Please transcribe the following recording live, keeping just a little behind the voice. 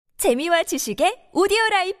재미와 지식의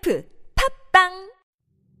오디오라이프 팝빵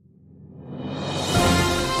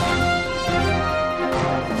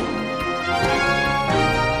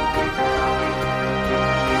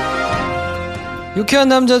유쾌한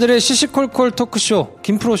남자들의 시시콜콜 토크쇼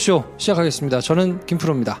김프로쇼 시작하겠습니다. 저는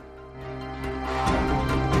김프로입니다.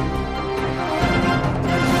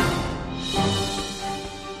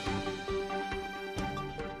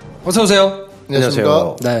 어서오세요.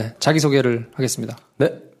 안녕하세요. 네, 자기소개를 하겠습니다. 네,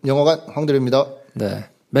 영화관 황드레입니다. 네,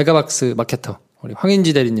 메가박스 마케터 우리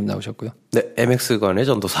황인지 대리님 나오셨고요. 네, MX관의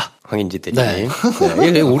전도사 황인지 대리님.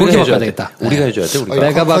 네. 네, 우리가 해줘야 되겠다. 돼. 우리가 해줘야 돼. 우리가.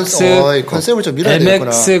 메가박스 컨셉을 좀 밀어야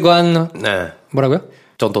되겠구나. MX관 네. 뭐라고요?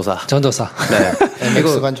 전도사. 네.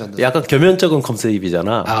 MX관 전도사. 약간 겸연쩍은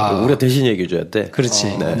컨셉이잖아. 우리가 대신 얘기해줘야 돼.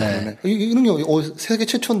 그렇지. 네. 이런 게 세계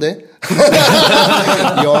최초인데?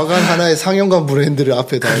 영화관 하나의 상영관 브랜드를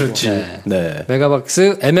앞에 달고. 그렇지. 네.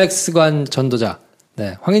 메가박스 MX관 전도자.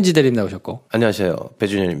 네. 황인지 대리님 나오셨고. 안녕하세요.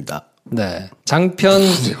 배준현입니다. 네. 장편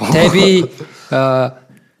데뷔,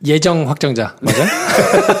 예정 확정자. 맞아?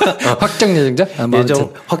 확정 예정자?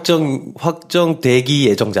 예정, 확정 대기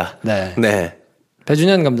예정자. 네. 네.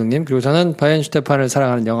 배준현 감독님, 그리고 저는 바이엔슈테판을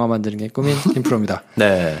사랑하는 영화 만드는 게 꿈인 김프로입니다.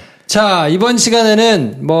 네. 자, 이번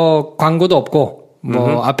시간에는 뭐 광고도 없고,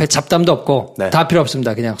 뭐 앞에 잡담도 없고, 네. 다 필요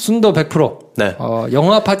없습니다. 그냥 순도 100%. 네.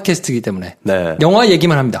 영화 팟캐스트이기 때문에. 네. 영화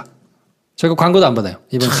얘기만 합니다. 저희가 광고도 안 받아요.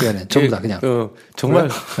 이번 시간에는. 전부 다 그냥. 정말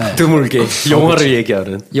네. 드물게 영화를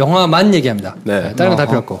얘기하는. 영화만 얘기합니다. 네. 다른 건 다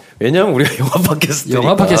필요 없고. 왜냐면 우리가 영화 팟캐스트니까.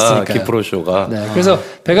 영화 팟캐스트니까요. 김프로쇼가. 네. 그래서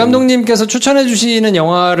배 감독님께서 추천해 주시는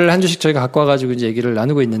영화를 한 주씩 저희가 갖고 와가지고 이제 얘기를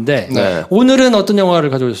나누고 있는데. 네. 오늘은 어떤 영화를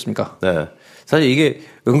가져오셨습니까? 네. 사실 이게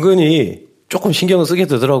은근히 조금 신경을 쓰게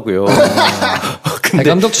되더라고요. 배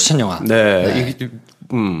감독 추천 영화. 네.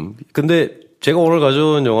 근데 제가 오늘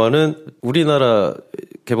가져온 영화는 우리나라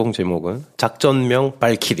개봉 제목은 작전명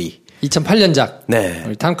발키리. 2008년작. 네.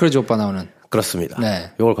 우리 탐 크루즈 오빠 나오는. 그렇습니다.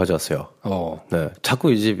 네. 이걸 가져왔어요. 네.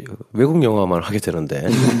 자꾸 이제 외국 영화만 하게 되는데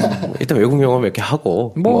일단 외국 영화 몇 개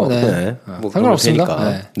하고 네. 상관없습니다.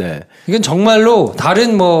 네. 네. 이건 정말로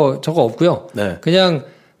다른 뭐 저거 없고요. 네. 그냥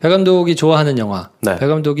배 감독이 좋아하는 영화. 네. 배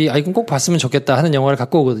감독이 이건 꼭 봤으면 좋겠다 하는 영화를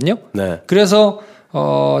갖고 오거든요. 네. 그래서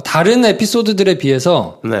다른 에피소드들에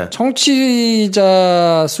비해서 네.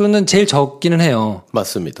 청취자 수는 제일 적기는 해요.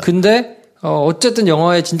 맞습니다. 근데 어쨌든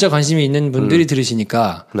영화에 진짜 관심이 있는 분들이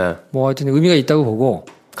들으시니까 네. 뭐 하여튼 의미가 있다고 보고.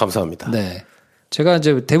 감사합니다. 네. 제가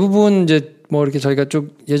이제 대부분 이제 뭐 이렇게 저희가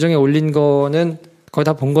쭉 예정에 올린 거는 거의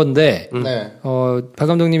다 본 건데 네. 박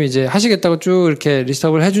감독님이 이제 하시겠다고 쭉 이렇게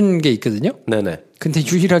리스트업을 해준 게 있거든요. 네네. 근데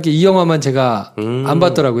유일하게 이 영화만 제가 안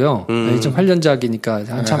봤더라고요. 2008년작이니까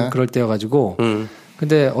한참 그럴 때여가지고.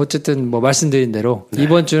 근데 어쨌든 뭐 말씀드린 대로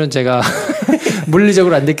이번 주는 제가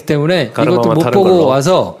물리적으로 안 됐기 때문에 이것도 못 보고 걸로.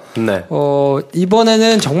 와서 네.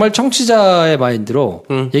 이번에는 정말 청취자의 마인드로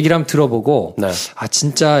얘기를 한번 들어보고 네.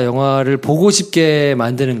 진짜 영화를 보고 싶게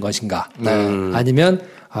만드는 것인가 아니면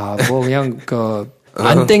뭐 그냥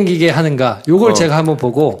안 땡기게 하는가 요걸 제가 한번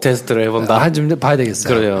보고 테스트를 해본다. 좀 봐야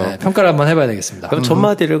되겠어요. 그래요. 네, 평가를 한번 해봐야 되겠습니다. 그럼 첫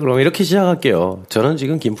마디를 그럼 이렇게 시작할게요. 저는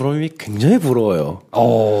지금 김프로님이 굉장히 부러워요.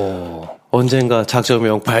 언젠가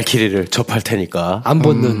작전명 발키리를 접할 테니까. 안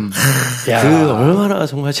보는. 그 얼마나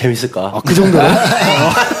정말 재밌을까. 그 정도로?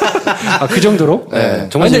 그 정도로? 네.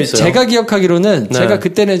 정말 근데 재밌어요. 제가 기억하기로는 네. 제가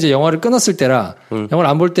그때는 이제 영화를 끊었을 때라 영화를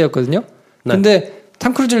안 볼 때였거든요. 네. 근데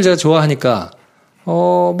탐 크루즈를 제가 좋아하니까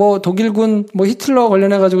뭐 독일군 뭐 히틀러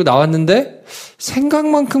관련해가지고 나왔는데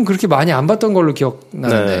생각만큼 그렇게 많이 안 봤던 걸로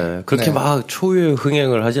기억나는데. 네. 그렇게 막 초유의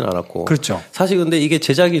흥행을 하진 않았고. 그렇죠. 사실 근데 이게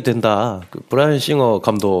제작이 된다. 브라이언 싱어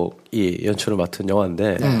감독이 연출을 맡은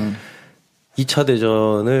영화인데 2차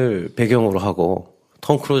대전을 배경으로 하고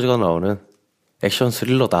톰 크루즈가 나오는 액션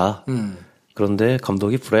스릴러다. 그런데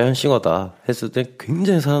감독이 브라이언 싱어다 했을 때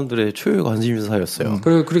굉장히 사람들의 초유의 관심사였어요.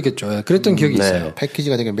 그랬겠죠. 그랬던 기억이 네. 있어요.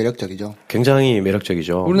 패키지가 되게 매력적이죠. 굉장히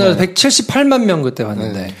매력적이죠. 우리나라에서 178만 명 그때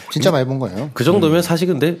봤는데. 진짜 많이 본 거예요. 그 정도면 사실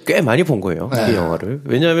근데 꽤 많이 본 거예요. 이 영화를.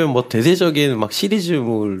 왜냐하면 뭐 대대적인 막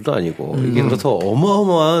시리즈물도 아니고 이게 그렇다고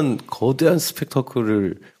어마어마한 거대한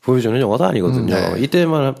스펙터클을 보여주는 영화도 아니거든요.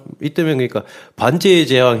 이때면 그러니까 반지의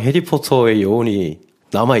제왕 해리포터의 여운이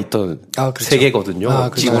남아있던 그렇죠. 세계거든요.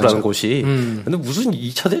 그렇죠. 지구라는 곳이. 근데 무슨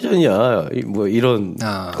 2차 대전이야. 뭐 이런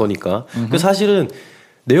거니까. 그 사실은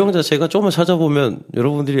내용 자체가 조금만 찾아보면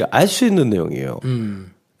여러분들이 알 수 있는 내용이에요.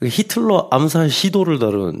 히틀러 암살 시도를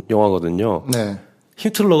다룬 영화거든요. 네.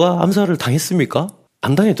 히틀러가 암살을 당했습니까?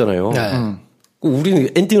 안 당했잖아요. 네. 우리는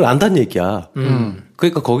엔딩을 안단 얘기야.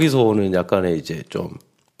 그러니까 거기서 오는 약간의 이제 좀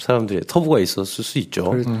사람들의 터부가 있었을 수 있죠.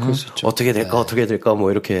 그럴 수 있죠. 어떻게 될까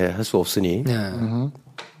뭐 이렇게 할 수 없으니.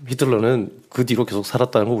 히틀러는 그 뒤로 계속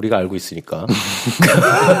살았다는 거 우리가 알고 있으니까.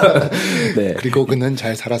 네. 그리고 그는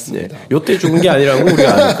잘 살았습니다. 네. 요때 죽은 게 아니라고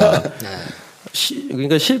우리가 아니까.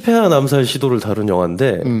 그러니까 실패한 암살 시도를 다룬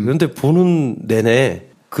영화인데, 그런데 보는 내내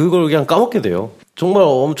그걸 그냥 까먹게 돼요. 정말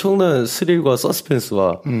엄청난 스릴과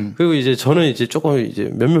서스펜스와, 그리고 이제 저는 이제 조금 이제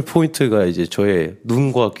몇몇 포인트가 이제 저의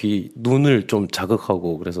눈과 눈을 좀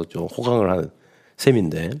자극하고 그래서 좀 호강을 하는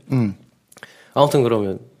셈인데, 아무튼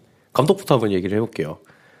그러면 감독부터 한번 얘기를 해볼게요.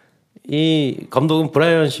 이 감독은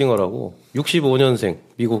브라이언 싱어라고 65년생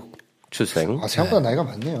미국 출생. 생각보다 나이가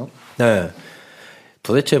많네요. 네.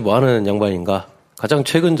 도대체 뭐 하는 양반인가? 가장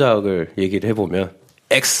최근작을 얘기를 해보면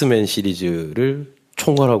엑스맨 시리즈를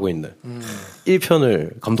총괄하고 있는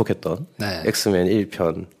 1편을 감독했던 네. 엑스맨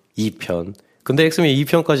 1편, 2편. 근데 엑스맨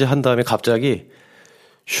 2편까지 한 다음에 갑자기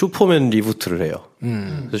슈퍼맨 리부트를 해요.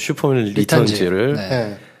 그래서 슈퍼맨 리턴즈를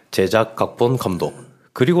네. 제작, 각본, 감독.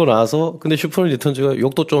 그리고 나서 근데 슈퍼맨 리턴즈가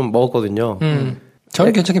욕도 좀 먹었거든요.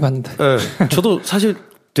 저는 괜찮게 봤는데. 네. 저도 사실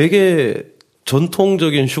되게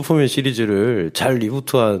전통적인 슈퍼맨 시리즈를 잘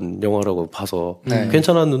리부트한 영화라고 봐서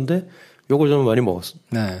괜찮았는데 욕을 좀 많이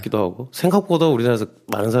먹었기도 하고 생각보다 우리나라에서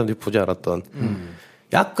많은 사람들이 보지 않았던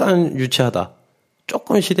약간 유치하다.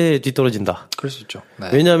 조금 시대에 뒤떨어진다. 그럴 수 있죠. 네.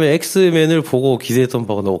 왜냐하면 엑스맨을 보고 기대했던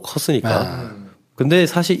바가 너무 컸으니까. 근데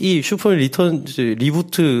사실 이 슈퍼맨 리턴즈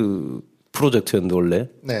리부트 프로젝트였는데 원래.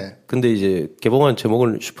 네. 근데 이제 개봉한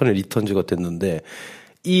제목은 슈퍼맨 리턴즈가 됐는데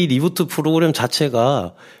이 리부트 프로그램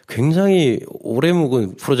자체가 굉장히 오래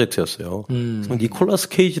묵은 프로젝트였어요. 니콜라스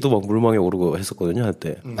케이지도 막 물망에 오르고 했었거든요,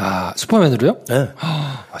 한때. 아, 슈퍼맨으로요? 네.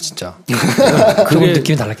 아, 진짜. 그게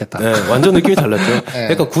느낌이 달랐겠다. 네, 완전 느낌이 달랐죠.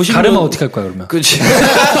 그러니까 90년. 가르마 어떻게 할 거야, 그러면? 그치.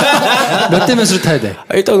 몇 대 몇으로 타야 돼?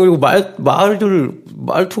 일단, 그리고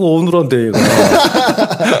말투가 어눌한데,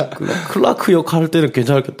 얘가. 그 클라크 역할 할 때는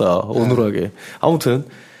괜찮겠다, 어눌하게. 아무튼,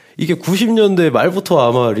 이게 90년대 말부터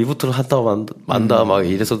아마 리부트를 한다 만다 막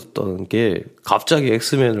이랬었던 게 갑자기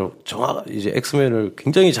이제 엑스맨을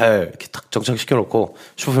굉장히 잘 이렇게 딱 정착시켜 놓고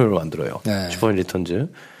슈퍼맨을 만들어요. 네. 슈퍼맨 리턴즈.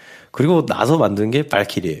 그리고 나서 만든 게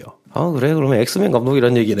발키리예요. 아, 그래? 그러면 엑스맨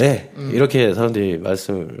감독이란 얘기네. 이렇게 사람들이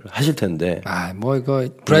말씀을 하실 텐데. 아, 뭐 이거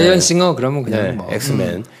브라이언 싱어 그러면 그냥 네, 뭐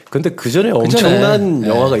엑스맨. 근데 그 전에 엄청난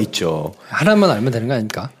영화가 있죠. 하나만 알면 되는 거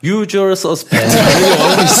아닙니까? Usual Suspect라는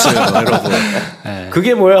영화가 있어요, 여러분.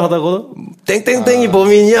 그게 뭐야 하다가 땡땡땡이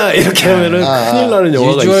범인이야 이렇게 하면은 큰일 나는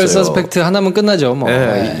영화가 유주얼 있어요. 서스펙트 하나면 끝나죠, 뭐.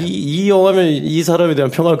 네, 이 영화면 이 사람에 대한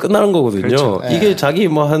평가가 끝나는 거거든요. 그렇죠. 이게 자기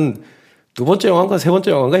뭐 한 두 번째 영화인가 세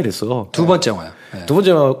번째 영화인가 이랬어. 두 번째 영화요. 네. 두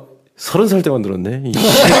번째 영화 30살 때 만들었네.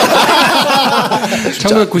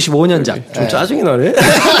 1995년작. 좀 짜증이 나네.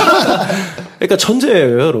 그러니까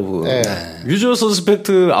천재예요, 여러분. 유주얼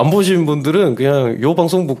서스펙트 안 보신 분들은 그냥 요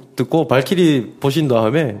방송 듣고 발키리 보신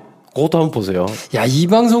다음에 그것도 한번 보세요. 야, 이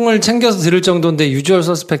방송을 챙겨서 들을 정도인데 유주얼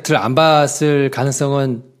서스펙트를 안 봤을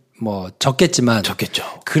가능성은 뭐 적겠지만. 적겠죠.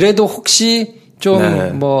 그래도 혹시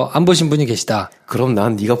좀 뭐 안 보신 분이 계시다. 그럼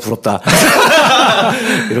난 네가 부럽다.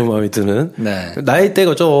 이런 마음이 드는. 네.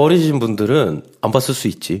 나이대가 좀 어리신 분들은 안 봤을 수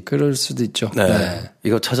있지. 그럴 수도 있죠. 네.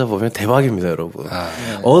 이거 찾아보면 대박입니다, 여러분.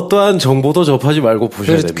 어떠한 정보도 접하지 말고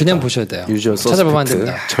보셔야 됩니다. 그냥 보셔야 돼요. 유주얼 찾아보면 안 서스펙트.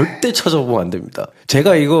 됩니다. 절대 찾아보면 안 됩니다.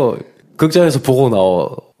 제가 이거 극장에서 보고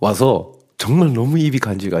와서 정말 너무 입이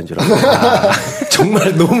간질간질한 거야.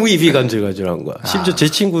 정말 너무 입이 간질간질한 거야. 심지어 제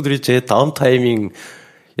친구들이 제 다음 타이밍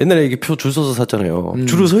옛날에 이게 표 줄 서서 샀잖아요.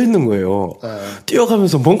 줄을 서 있는 거예요.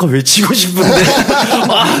 뛰어가면서 뭔가 외치고 싶은데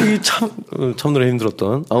이게 참느라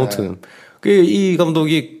힘들었던. 아무튼 이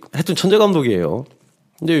감독이 하여튼 천재 감독이에요.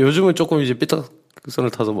 근데 요즘은 조금 이제 삐딱선을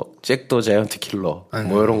타서 뭐 잭 더 자이언트 킬러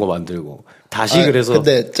뭐 이런 거 만들고 다시 그래서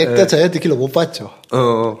근데 잭 더 자이언트 킬러 못 봤죠.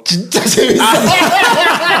 진짜 재밌어.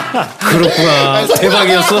 그렇구나.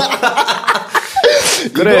 대박이었어.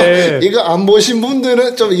 그래. 이거 안 보신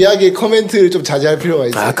분들은 좀 이야기 코멘트를 좀 자제할 필요가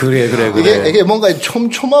있어요. 아, 그래. 이게 뭔가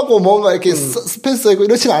촘촘하고 뭔가 이렇게 스펜스 있고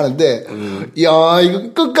이렇진 않은데, 야,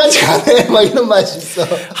 이거 끝까지 가네. 막 이런 맛이 있어.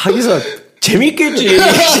 하기사 재밌겠지.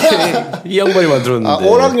 이 양반이 만들었는데.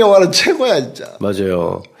 오락 영화는 최고야, 진짜.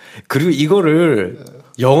 맞아요. 그리고 이거를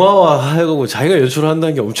영화화하고 자기가 연출을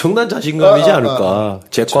한다는 게 엄청난 자신감이지 않을까.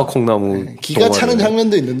 잭과 콩나무. 기가 차는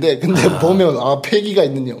장면도 있는데, 근데 보면, 폐기가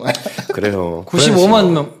있는 영화야. 그래요.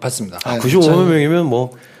 95만 명 봤습니다. 95만 명이면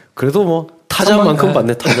뭐, 그래도 뭐, 타잔만큼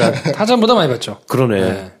봤네, 타잔. 타잔보다 많이 봤죠.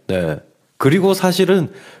 그러네. 네. 그리고 사실은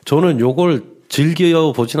저는 요걸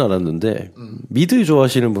즐겨 보진 않았는데, 미드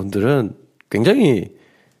좋아하시는 분들은 굉장히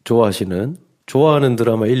좋아하는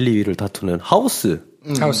드라마 1, 2위를 다투는 하우스.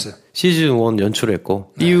 시즌 1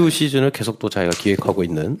 연출했고, 이후 시즌을 계속 또 자기가 기획하고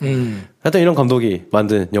있는. 하여튼 이런 감독이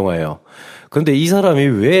만든 영화예요. 근데 이 사람이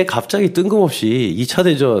왜 갑자기 뜬금없이 2차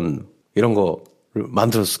대전 이런 거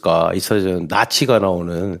만들었을까? 2차 대전 나치가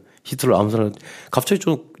나오는 히틀러 암살을 갑자기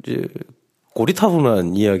좀 이제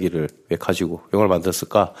고리타분한 이야기를 왜 가지고 영화를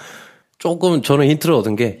만들었을까? 조금 저는 힌트를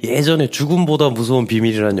얻은 게 예전에 죽음보다 무서운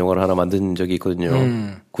비밀이라는 영화를 하나 만든 적이 있거든요.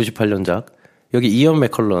 98년작. 여기 이언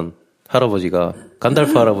맥컬런 할아버지가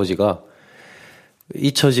간달프 할아버지가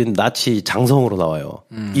잊혀진 나치 장성으로 나와요.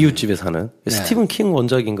 이웃집에 사는. 네. 스티븐 킹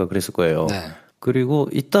원작인가 그랬을 거예요. 네. 그리고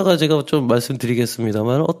이따가 제가 좀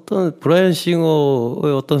말씀드리겠습니다만 어떤 브라이언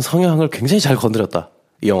싱어의 어떤 성향을 굉장히 잘 건드렸다.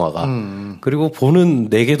 이 영화가. 그리고 보는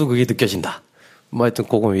내게도 그게 느껴진다. 뭐 하여튼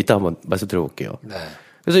그거 이따 한번 말씀드려볼게요. 네.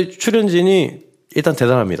 그래서 출연진이 일단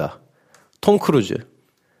대단합니다. 톰 크루즈.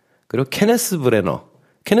 그리고 케네스 브래너.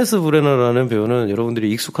 케네스 브래너라는 배우는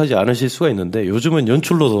여러분들이 익숙하지 않으실 수가 있는데 요즘은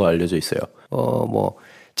연출로도 알려져 있어요.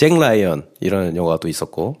 잭 라이언이라는 영화도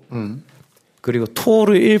있었고. 그리고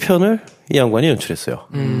토르 1편을 이 양반이 연출했어요.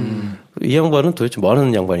 이 양반은 도대체 뭐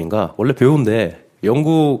하는 양반인가? 원래 배우인데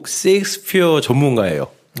영국 셰익스피어 전문가예요.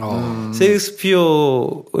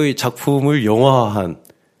 셰익스피어의 작품을 영화화한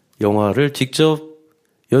영화를 직접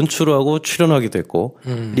연출하고 출연하기도 했고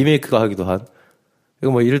리메이크가 하기도 한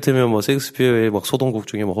이거 뭐 이를테면 뭐 셰익스피어의 막 소동곡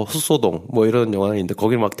중에 뭐 헛소동 뭐 이런 영화가 있는데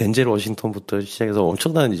거기 막 덴젤 워싱턴부터 시작해서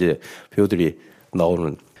엄청난 이제 배우들이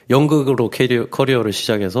나오는 연극으로 커리어를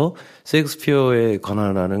시작해서 셰익스피어에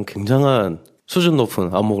관한하는 굉장한 수준 높은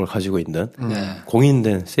안목을 가지고 있는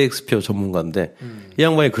공인된 셰익스피어 전문가인데 이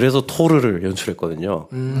양반이 그래서 토르를 연출했거든요.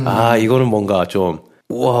 아 이거는 뭔가 좀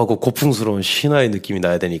우아하고 고풍스러운 신화의 느낌이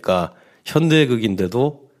나야 되니까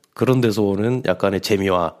현대극인데도 그런 데서 오는 약간의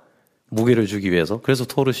재미와 무게를 주기 위해서 그래서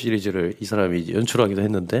토르 시리즈를 이 사람이 연출하기도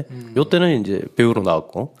했는데 요때는 이제 배우로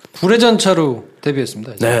나왔고 불의 전차로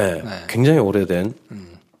데뷔했습니다. 이제. 네, 굉장히 오래된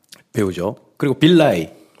배우죠. 그리고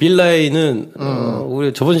빌라이는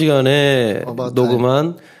우리 저번 시간에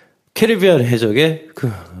녹음한 캐리비안 해적의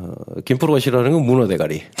김프로가 싫어하는 건 문어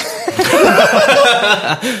대가리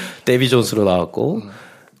데비 존스로 나왔고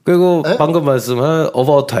그리고 방금 말씀한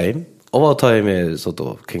어바웃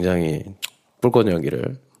타임에서도 굉장히 불꽃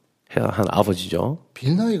연기를 한 아버지죠.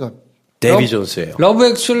 빌라이가 데비 존스예요. 러브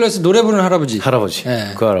액츄얼리에서 노래 부르는 할아버지.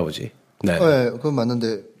 네. 그 할아버지. 네. 그건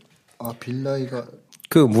맞는데 빌라이가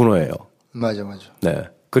그 문어예요. 맞아. 네.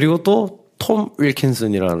 그리고 또 톰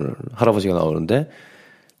윌킨슨이라는 할아버지가 나오는데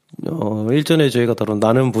일전에 저희가 다룬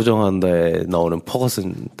나는 부정한다에 나오는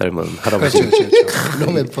퍼거슨 닮은 할아버지. 그렇죠.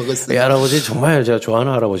 로맨 퍼거슨. 이 할아버지 정말 제가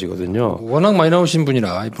좋아하는 할아버지거든요. 워낙 많이 나오신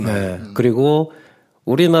분이라 이분은. 네. 그리고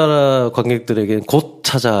우리나라 관객들에겐 곧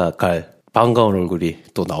찾아갈 반가운 얼굴이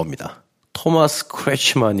또 나옵니다. 토마스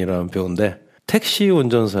크레치만이라는 배우인데 택시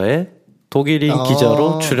운전사의 독일인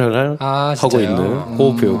기자로 출연을 하고 있는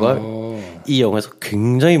그 배우가 이 영화에서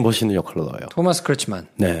굉장히 멋있는 역할로 나와요. 토마스 크레치만.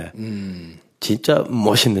 네. 진짜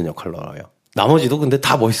멋있는 역할로 나와요. 나머지도 근데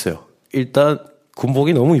다 멋있어요. 일단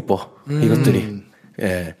군복이 너무 이뻐. 이것들이.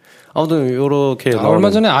 예. 아무튼 요렇게 얼마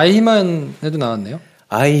전에 아이히만에도 나왔네요.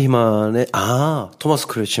 아이히만의 토마스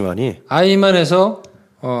크레치만이 아이히만에서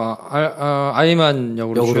아이히만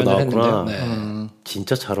역으로 출연을 했는데요. 네.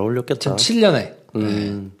 진짜 잘 어울렸겠다.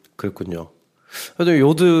 2007년에. 그랬군요. 그래서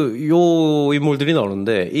요 인물들이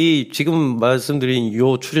나오는데 이 지금 말씀드린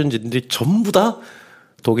요 출연진들이 전부 다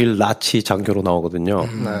독일 나치 장교로 나오거든요.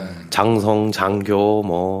 장성, 장교,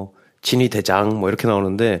 뭐 진위 대장 뭐 이렇게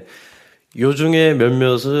나오는데 요 중에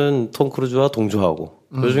몇몇은 톰 크루즈와 동조하고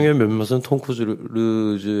요 중에 몇몇은 톰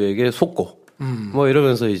크루즈에게 속고 뭐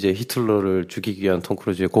이러면서 이제 히틀러를 죽이기 위한 톰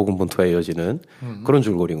크루즈의 고군분투가 이어지는 그런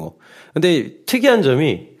줄거리고. 근데 특이한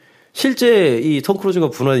점이 실제 이 톰 크루즈가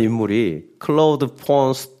분한 인물이 클라우드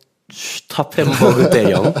폰 슈타펜버그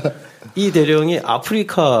대령. 이 대령이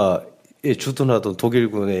아프리카에 주둔하던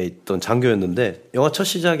독일군에 있던 장교였는데 영화 첫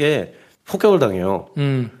시작에 폭격을 당해요.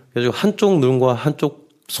 그래서 한쪽 눈과 한쪽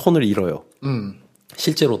손을 잃어요.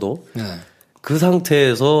 실제로도. 네. 그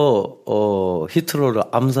상태에서 히틀러를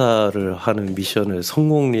암살을 하는 미션을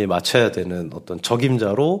성공리에 맞춰야 되는 어떤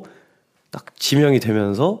적임자로 딱 지명이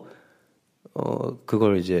되면서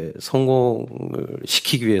그걸 이제 성공을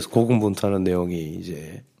시키기 위해서 고군분투하는 내용이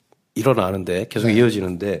이제 일어나는데 계속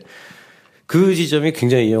이어지는데 그 지점이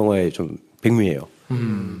굉장히 이 영화의 좀 백미예요.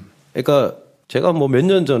 그러니까 제가 뭐 몇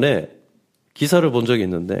년 전에 기사를 본 적이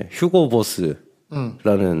있는데 휴고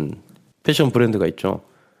보스라는 패션 브랜드가 있죠.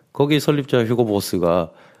 거기 설립자 휴고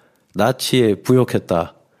보스가 나치에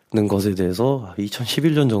부역했다는 것에 대해서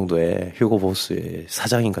 2011년 정도에 휴고 보스의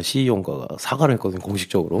사장인가 CEO인가가 사과를 했거든요.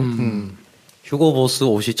 공식적으로. 휴고 보스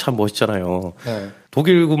옷이 참 멋있잖아요. 네.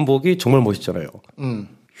 독일 군복이 정말 멋있잖아요.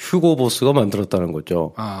 휴고 보스가 만들었다는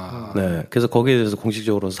거죠. 네. 그래서 거기에 대해서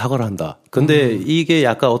공식적으로 사과를 한다. 근데 이게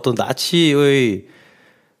약간 어떤 나치의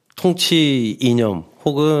통치 이념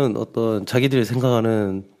혹은 어떤 자기들이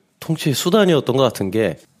생각하는 통치의 수단이었던 것 같은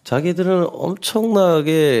게 자기들은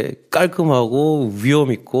엄청나게 깔끔하고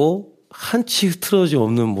위험 있고 한치 흐트러짐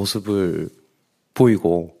없는 모습을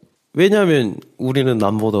보이고 왜냐하면 우리는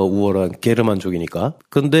남보다 우월한 게르만족이니까.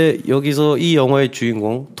 근데 여기서 이 영화의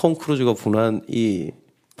주인공 톰 크루즈가 분한 이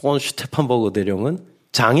폰 슈테판버그 대령은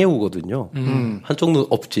장애우거든요. 한쪽 눈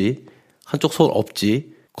없지, 한쪽 손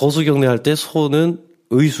없지, 거수경례할 때 손은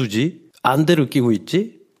의수지, 안대를 끼고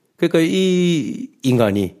있지. 그러니까 이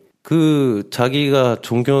인간이 그 자기가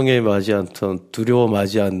존경에 맞지 않던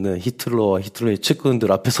두려워하지 않는 히틀러와 히틀러의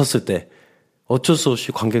측근들 앞에 섰을 때 어쩔 수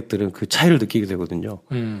없이 관객들은 그 차이를 느끼게 되거든요.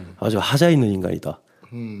 아주 하자 있는 인간이다.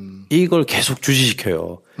 이걸 계속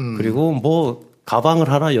주시시켜요. 그리고 뭐 가방을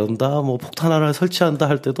하나 연다, 뭐 폭탄 하나 설치한다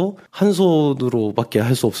할 때도 한 손으로밖에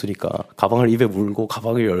할 수 없으니까 가방을 입에 물고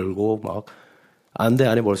가방을 열고 막 안대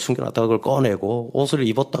안에 뭘 숨겨놨다가 그걸 꺼내고 옷을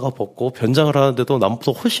입었다가 벗고 변장을 하는데도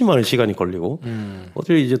남보다 훨씬 많은 시간이 걸리고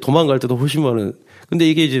어딜 이제 도망갈 때도 훨씬 많은. 근데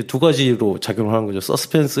이게 이제 두 가지로 작용을 하는 거죠.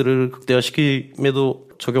 서스펜스를 극대화시킴에도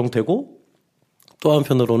적용되고 또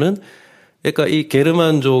한편으로는 그러니까 이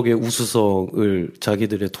게르만족의 우수성을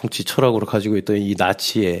자기들의 통치 철학으로 가지고 있던 이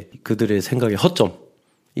나치의 그들의 생각의 허점,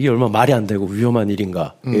 이게 얼마나 말이 안 되고 위험한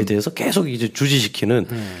일인가에 대해서 계속 이제 주지시키는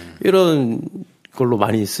이런 걸로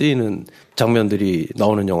많이 쓰이는 장면들이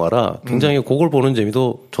나오는 영화라 굉장히 그걸 보는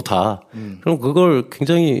재미도 좋다. 그럼 그걸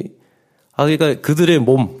굉장히 그러니까 그들의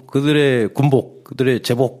몸, 그들의 군복, 그들의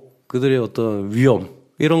제복, 그들의 어떤 위험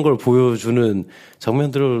이런 걸 보여주는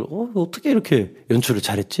장면들을 어떻게 이렇게 연출을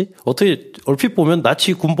잘했지? 어떻게 얼핏 보면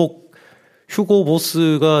나치 군복 휴고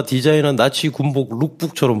보스가 디자인한 나치 군복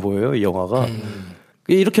룩북처럼 보여요, 이 영화가.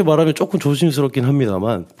 이렇게 말하면 조금 조심스럽긴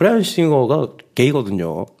합니다만 브라이언 싱어가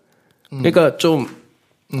게이거든요. 그러니까 좀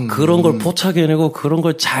그런 걸 포착해내고 그런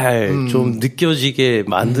걸 잘 좀 느껴지게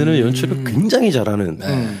만드는 연출을 굉장히 잘하는.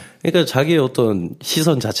 그러니까 자기의 어떤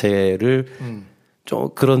시선 자체를 좀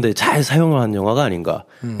그런데 잘 사용한 영화가 아닌가.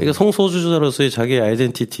 그러니까 성소수자로서의 자기의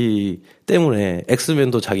아이덴티티 때문에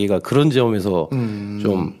엑스맨도 자기가 그런 점에서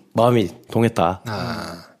좀 마음이 동했다라는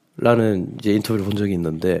이제 인터뷰를 본 적이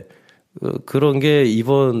있는데 그런 게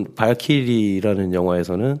이번 발키리라는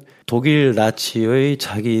영화에서는 독일 나치의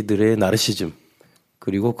자기들의 나르시즘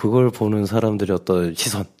그리고 그걸 보는 사람들의 어떤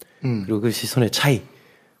시선 그리고 그 시선의 차이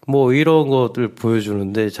뭐 이런 것들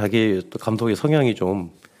보여주는데 자기 감독의 성향이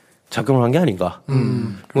좀 작용을 한 게 아닌가.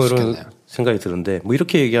 뭐 이런 생각이 드는데, 뭐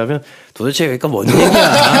이렇게 얘기하면 도대체 그러니까 뭔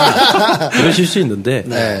얘기야. 그러실 수 있는데,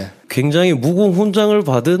 네. 굉장히 무공훈장을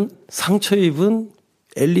받은 상처 입은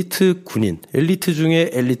엘리트 군인, 엘리트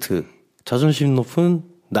중에 엘리트, 자존심 높은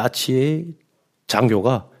나치의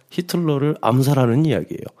장교가 히틀러를 암살하는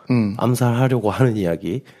이야기예요. 암살하려고 하는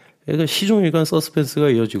이야기. 그러니까 시종일관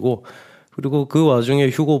서스펜스가 이어지고, 그리고 그 와중에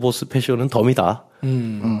휴고 보스 패션은 덤이다.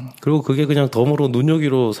 그리고 그게 그냥 덤으로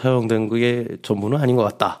눈여기로 사용된 그게 전부는 아닌 것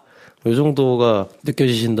같다. 이 정도가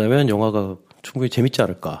느껴지신다면 영화가 충분히 재밌지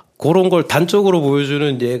않을까. 그런 걸 단적으로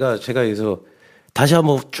보여주는 예가 제가 여기서 다시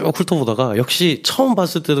한번 쭉 훑어보다가 역시 처음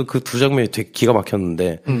봤을 때도 그 두 장면이 되게 기가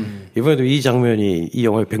막혔는데 이번에도 이 장면이 이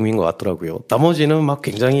영화의 백미인 것 같더라고요. 나머지는 막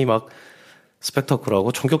굉장히 막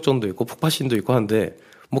스펙터클하고 총격전도 있고 폭발신도 있고 한데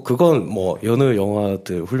뭐 그건 뭐 여느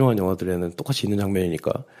영화들 훌륭한 영화들에는 똑같이 있는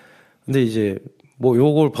장면이니까. 근데 이제 뭐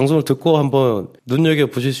요걸 방송을 듣고 한번 눈여겨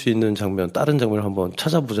보실 수 있는 장면, 다른 장면을 한번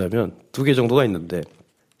찾아보자면 두 개 정도가 있는데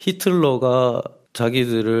히틀러가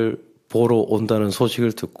자기들을 보러 온다는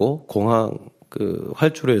소식을 듣고 공항 그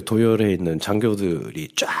활주로에 도열해 있는 장교들이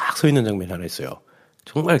쫙 서 있는 장면이 하나 있어요.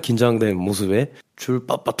 정말 긴장된 모습에 줄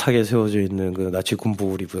빳빳하게 세워져 있는 그 나치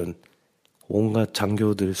군복을 입은 온갖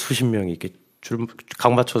장교들 수십 명이 이렇게 줄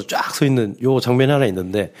각 맞춰서 쫙 서 있는 요 장면이 하나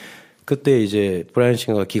있는데 그때 이제 브라이언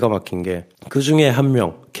싱어가 기가 막힌 게 그 중에 한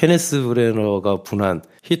명 케네스 브레너가 분한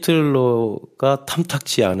히틀러가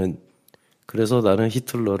탐탁치 않은 그래서 나는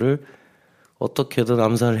히틀러를 어떻게든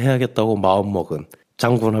암살해야겠다고 마음먹은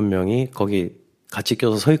장군 한 명이 거기 같이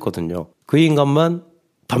껴서 서 있거든요. 그 인간만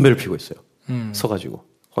담배를 피고 있어요. 서가지고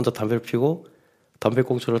혼자 담배를 피고 담배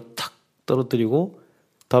꽁초를 탁 떨어뜨리고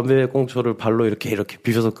담배 꽁초를 발로 이렇게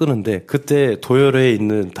비벼서 끄는데 그때 도열에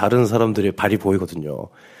있는 다른 사람들의 발이 보이거든요.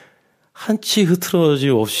 한치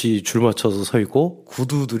흐트러짐 없이 줄 맞춰서 서 있고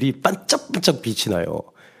구두들이 반짝반짝 빛이 나요.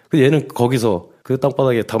 근데 얘는 거기서 그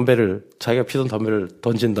땅바닥에 자기가 피던 담배를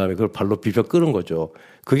던진 다음에 그걸 발로 비벼 끄는 거죠.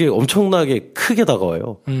 그게 엄청나게 크게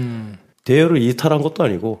다가와요. 대열을 이탈한 것도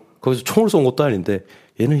아니고 거기서 총을 쏜 것도 아닌데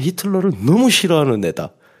얘는 히틀러를 너무 싫어하는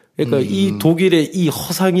애다. 그러니까 이 독일의 이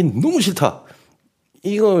허상이 너무 싫다.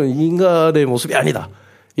 이건 인간의 모습이 아니다.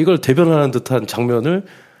 이걸 대변하는 듯한 장면을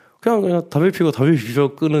그냥 담배 피고 담배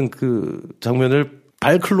비벼 끄는 그 장면을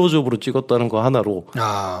발클로즈업으로 찍었다는 거 하나로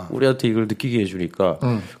우리한테 이걸 느끼게 해주니까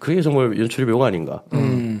그게 정말 연출의 묘가 아닌가.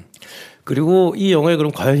 그리고 이 영화에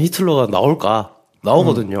그럼 과연 히틀러가 나올까?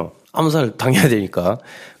 나오거든요. 암살 당해야 되니까.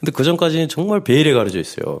 근데 그 전까지는 정말 베일에 가려져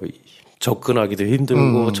있어요. 접근하기도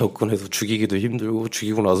힘들고 접근해서 죽이기도 힘들고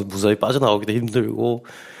죽이고 나서 무사히 빠져나오기도 힘들고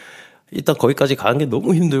일단 거기까지 가는 게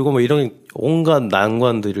너무 힘들고 뭐 이런 온갖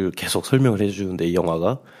난관들을 계속 설명을 해주는데 이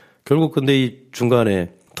영화가 결국 근데 이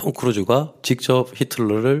중간에 톰 크루즈가 직접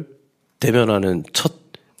히틀러를 대면하는 첫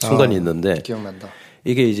순간이 있는데 기억난다.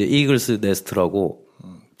 이게 이제 이글스 네스트라고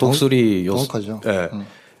독수리 정확하죠. 예.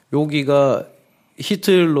 여기가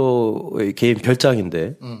히틀러의 개인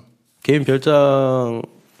별장인데 개인 별장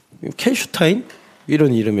켄슈타인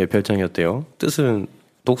이런 이름의 별장이었대요. 뜻은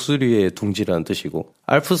독수리의 둥지라는 뜻이고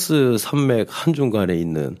알프스 산맥 한중간에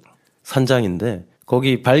있는 산장인데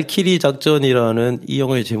거기 발키리 작전이라는 이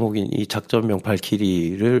영화의 제목인 이 작전명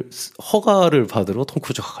발키리를 허가를 받으러 톰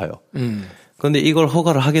크루즈가 가요. 그런데 이걸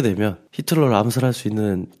허가를 하게 되면 히틀러를 암살할 수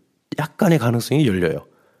있는 약간의 가능성이 열려요.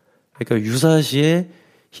 그러니까 유사시에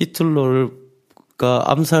히틀러가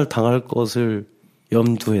암살당할 것을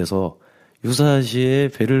염두해서 유사시에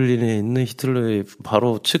베를린에 있는 히틀러의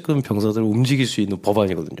바로 측근 병사들을 움직일 수 있는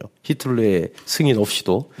법안이거든요. 히틀러의 승인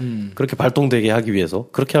없이도 그렇게 발동되게 하기 위해서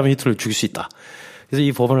그렇게 하면 히틀러를 죽일 수 있다. 그래서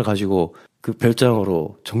이 법안을 가지고 그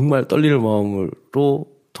별장으로 정말 떨리는 마음으로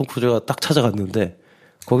톰 크루즈가 딱 찾아갔는데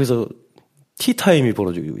거기서 티타임이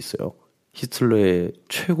벌어지고 있어요. 히틀러의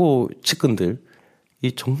최고 측근들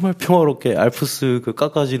이 정말 평화롭게 알프스 그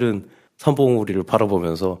깎아지른 산봉우리를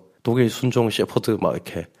바라보면서 독일 순종 셰퍼드 막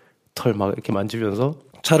이렇게 털 막 이렇게 만지면서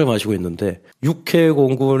차를 마시고 있는데 육해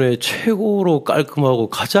공군의 최고로 깔끔하고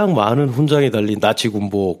가장 많은 훈장이 달린 나치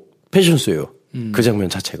군복 패션쇼예요. 그 장면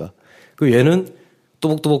자체가. 그 얘는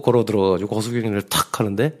또복또복 걸어 들어가지고 거수경례를 탁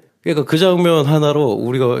하는데 그러니까 그 장면 하나로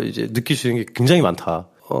우리가 이제 느낄 수 있는 게 굉장히 많다.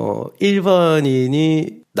 일반인이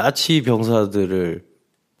나치 병사들을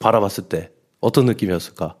바라봤을 때 어떤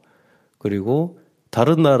느낌이었을까? 그리고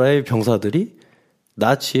다른 나라의 병사들이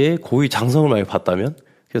나치의 고위 장성을 많이 봤다면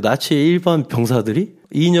나치의 일반 병사들이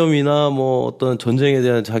이념이나 뭐 어떤 전쟁에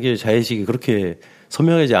대한 자기의 자의식이 그렇게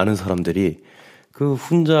선명하지 않은 사람들이 그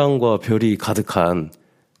훈장과 별이 가득한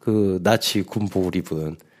그 나치 군복을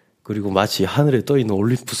입은 그리고 마치 하늘에 떠 있는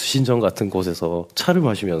올림푸스 신전 같은 곳에서 차를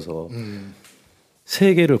마시면서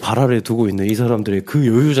세계를 발 아래 두고 있는 이 사람들의 그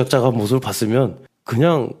여유작작한 모습을 봤으면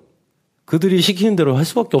그냥 그들이 시키는 대로 할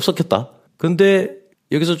수밖에 없었겠다. 근데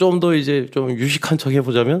여기서 좀 더 이제 좀 유식한 척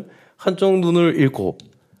해보자면 한쪽 눈을 잃고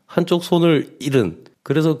한쪽 손을 잃은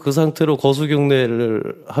그래서 그 상태로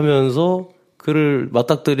거수경례를 하면서 그를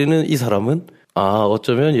맞닥뜨리는 이 사람은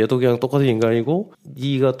어쩌면 얘도 그냥 똑같은 인간이고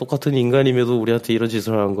네가 똑같은 인간임에도 우리한테 이런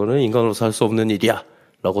짓을 하는 거는 인간으로서 할 수 없는 일이야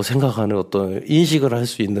라고 생각하는 어떤 인식을 할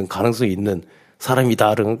수 있는 가능성이 있는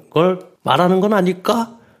사람이다라는 걸 말하는 건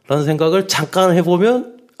아닐까? 라는 생각을 잠깐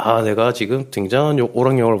해보면 내가 지금 굉장한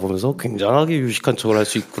오락영화를 보면서 굉장하게 유식한 척을 할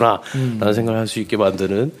수 있구나 라는 생각을 할 수 있게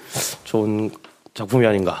만드는 좋은 작품이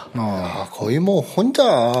아닌가. 거의 뭐 혼자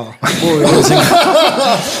이런 생각.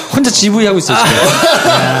 혼자 GV 하고 있어요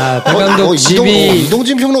지금. 배감독 GV.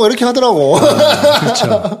 이동진 평론가 이렇게 하더라고.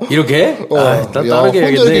 그렇죠. 이렇게? 다르게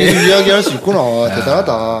혼자 이렇게 이야기할 수 있구나.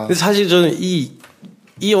 대단하다. 근데 사실 저는 이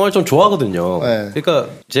영화를 좀 좋아하거든요. 네. 그러니까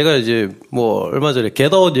제가 이제 뭐 얼마 전에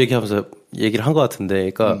겟아웃 얘기하면서 얘기를 한 것 같은데,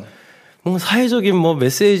 그러니까 사회적인 뭐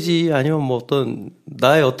메시지 아니면 뭐 어떤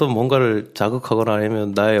나의 어떤 뭔가를 자극하거나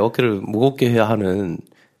아니면 나의 어깨를 무겁게 해야 하는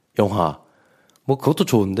영화, 뭐 그것도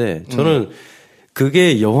좋은데 저는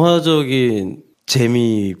그게 영화적인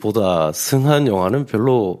재미보다 승한 영화는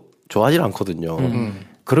별로 좋아하지 않거든요.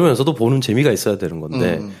 그러면서도 보는 재미가 있어야 되는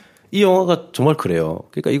건데 이 영화가 정말 그래요.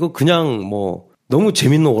 그러니까 이거 그냥 뭐 너무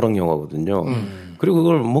재밌는 오락 영화거든요. 그리고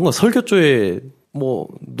그걸 뭔가 설교조에 뭐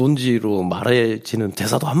논지로 말해지는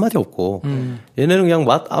대사도 한마디 없고 얘네는 그냥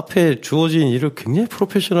맛 앞에 주어진 일을 굉장히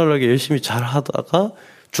프로페셔널하게 열심히 잘 하다가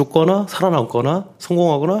죽거나 살아남거나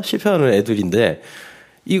성공하거나 실패하는 애들인데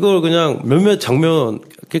이걸 그냥 몇몇 장면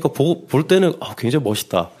그러니까 볼 때는 굉장히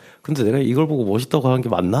멋있다. 근데 내가 이걸 보고 멋있다고 하는 게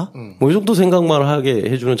맞나? 뭐 이 정도 생각만 하게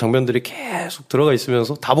해주는 장면들이 계속 들어가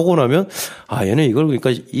있으면서 다 보고 나면 얘는 이걸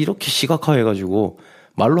그러니까 이렇게 시각화해가지고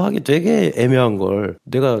말로 하기 되게 애매한 걸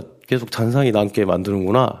내가 계속 잔상이 남게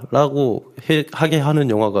만드는구나 라고 하게 하는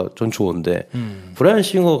영화가 전 좋은데 브라이언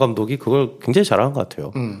싱어 감독이 그걸 굉장히 잘한 것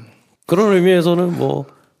같아요. 그런 의미에서는 뭐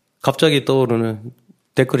갑자기 떠오르는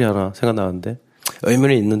댓글이 하나 생각나는데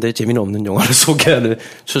의미는 있는데 재미는 없는 영화를 소개하는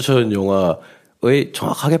추천 영화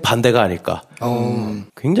정확하게 반대가 아닐까.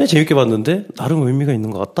 굉장히 재밌게 봤는데 나름 의미가 있는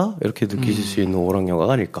것 같다. 이렇게 느끼실 수 있는 오락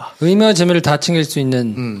영화가 아닐까. 의미와 재미를 다 챙길 수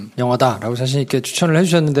있는 영화다라고 자신 있게 추천을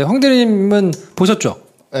해주셨는데 황대리님은 보셨죠?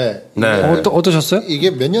 네. 네. 어떠셨어요? 이게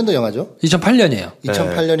몇 년도 영화죠? 2008년이에요.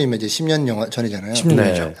 2008년이면 이제 10년 영화 전이잖아요. 10년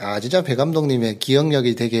전이죠. 네. 아, 진짜 배 감독님의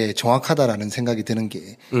기억력이 되게 정확하다라는 생각이 드는 게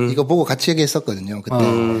이거 보고 같이 얘기했었거든요. 그때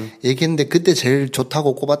얘기했는데 그때 제일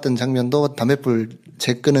좋다고 꼽았던 장면도 담뱃불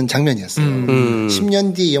재끄는 장면이었어요.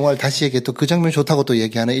 10년 뒤 영화를 다시 얘기해도 그 장면 좋다고 또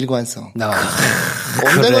얘기하는 일관성.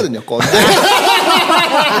 꼰대거든요. 꼰대.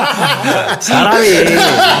 사람이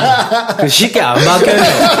쉽게 안 바뀌어요.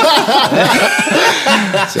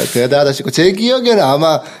 진짜 대단하다 싶고 제 기억에는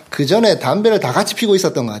아마 그 전에 담배를 다 같이 피고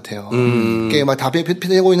있었던 것 같아요. 그게 막 담배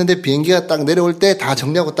피고 있는데 비행기가 딱 내려올 때 다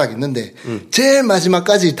정리하고 딱 있는데 제일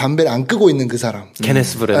마지막까지 담배를 안 끄고 있는 그 사람.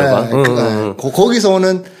 케네스 브레너가. 거기서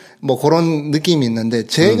오는 뭐 그런 느낌이 있는데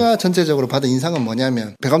제가 전체적으로 받은 인상은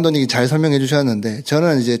뭐냐면 배 감독님이 잘 설명해 주셨는데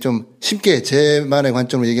저는 이제 좀 쉽게 제만의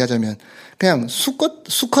관점으로 얘기하자면 그냥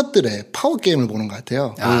수컷들의 파워 게임을 보는 것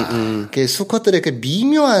같아요. 그 수컷들의 그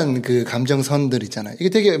미묘한 그 감정선들 있잖아요. 이게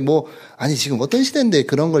되게 뭐 아니 지금 어떤 시대인데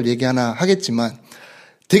그런 걸 얘기하나 하겠지만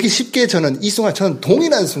되게 쉽게 저는 이 순간 저는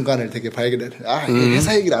동일한 순간을 되게 발견해요. 아,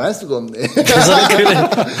 회사 얘기를 안 할 수가 없네. 그래서 그래.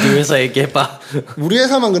 네 회사 얘기해봐. 우리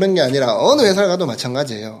회사만 그런 게 아니라 어느 회사를 가도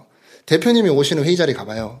마찬가지예요. 대표님이 오시는 회의 자리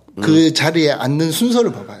가봐요. 그 자리에 앉는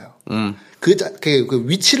순서를 봐봐요. 그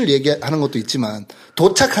위치를 얘기하는 것도 있지만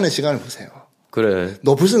도착하는 시간을 보세요. 그래.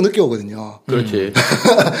 너 벌써 늦게 오거든요. 그렇지.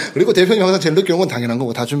 그리고 대표님 항상 제일 늦게 오는 건 당연한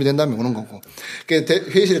거고 다 준비된 다음에 오는 거고.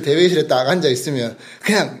 대회의실에 딱 앉아 있으면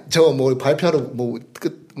그냥 저 뭐 발표하러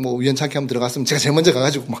우연찮게 한번 들어갔으면 제가 제일 먼저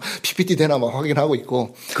가가지고 막 PPT 되나 막 확인하고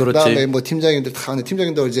있고. 그렇지. 그다음에 뭐 팀장님들 다 하는데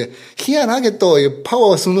팀장님들 이제 희한하게 또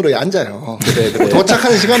파워 순으로 앉아요. 그래.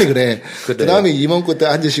 도착하는 시간이 그래. 그다음에 임원권 때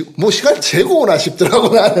앉으시고 뭐 시간 재고 오나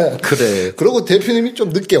싶더라고 나는. 그래. 그리고 대표님이 좀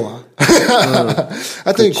늦게 와.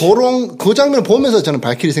 하여튼 그 장면을 보면서 저는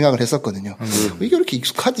발키리 생각을 했었거든요. 이게 이렇게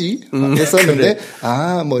익숙하지? 했었는데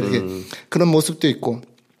그래. 뭐 이렇게 그런 모습도 있고.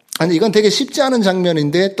 아니 이건 되게 쉽지 않은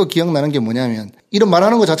장면인데 또 기억나는 게 뭐냐면 이런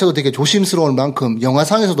말하는 것 자체도 되게 조심스러울 만큼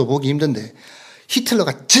영화상에서도 보기 힘든데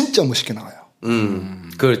히틀러가 진짜 멋있게 나와요.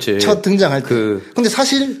 그렇지. 첫 등장할 때. 근데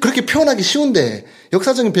사실 그렇게 표현하기 쉬운데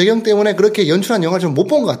역사적인 배경 때문에 그렇게 연출한 영화를 좀 못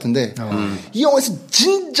본 것 같은데 이 영화에서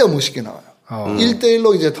진짜 멋있게 나와요.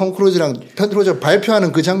 1대1로 이제 톰 크루즈랑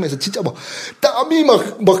발표하는 그 장면에서 진짜 막 땀이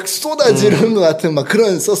막 쏟아지는 것 같은 막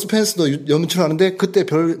그런 서스펜스도 연출하는데 그때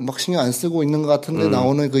별 막 신경 안 쓰고 있는 것 같은데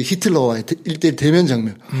나오는 그 히틀러와의 1대1 대면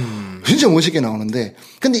장면. 진짜 멋있게 나오는데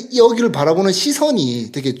근데 여기를 바라보는 시선이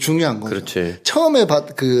되게 중요한 거죠. 그렇지. 처음에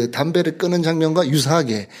그 담배를 끄는 장면과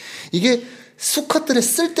유사하게 이게 수컷들의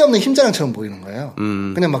쓸데없는 힘자랑처럼 보이는 거예요.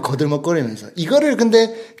 그냥 막 거들먹거리면서. 이거를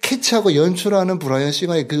근데 캐치하고 연출하는 브라이언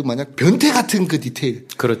싱어의 그 만약 변태 같은 그 디테일.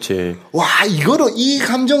 그렇지. 와, 이거로 이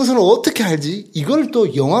감정선을 어떻게 알지? 이걸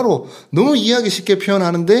또 영화로 너무 이해하기 쉽게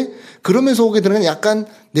표현하는데 그러면서 오게 되는 약간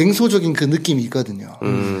냉소적인 그 느낌이 있거든요.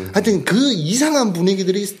 하여튼 그 이상한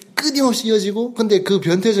분위기들이 끊임없이 이어지고 근데 그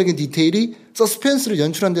변태적인 디테일이 서스펜스를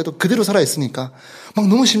연출한데도 그대로 살아있으니까 막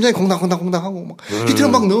너무 심장이 콩닥콩닥콩닥하고 막 히틀러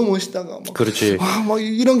막 너무 멋있다가 막 그렇지. 막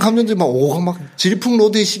이런 감정들이 막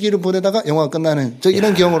질풍노도의 시기를 보내다가 영화가 끝나는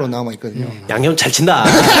이런 경험으로 남아 있거든요. 양념 잘 친다.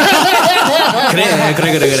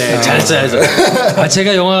 그래. 잘 써야죠.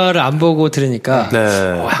 제가 영화를 안 보고 들으니까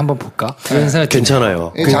한번 볼까? 그런 생각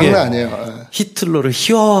괜찮아요. 그게 장난 아니에요. 히틀러를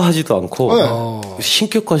희화화하지도 않고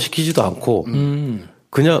신격화시키지도 않고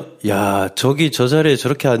그냥 야 저기 저 자리에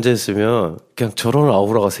저렇게 앉아있으면 그냥 저런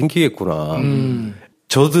아우라가 생기겠구나.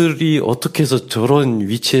 저들이 어떻게 해서 저런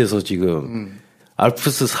위치에서 지금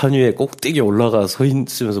알프스 산 위에 꼭대기에 올라가 서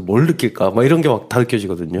있으면서 뭘 느낄까 막 이런 게 막 다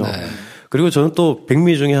느껴지거든요. 그리고 저는 또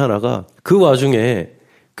백미 중에 하나가 그 와중에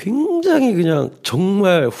굉장히 그냥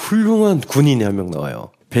정말 훌륭한 군인이 한 명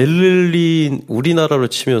나와요. 베를린 우리나라로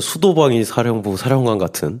치면 수도방위 사령부 사령관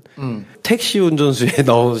같은 택시 운전수에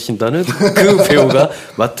나오신다는 그 배우가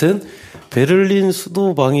맡은 베를린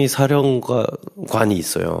수도방위 사령관이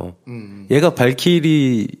있어요. 얘가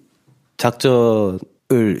발키리 작전을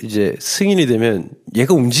이제 승인이 되면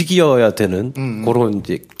얘가 움직여야 되는 그런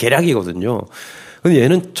이제 계략이거든요. 근데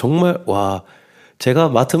얘는 정말 제가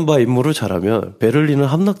맡은 바 임무를 잘하면 베를린은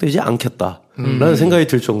함락되지 않겠다라는 생각이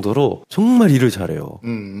들 정도로 정말 일을 잘해요.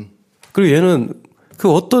 그리고 얘는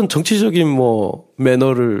그 어떤 정치적인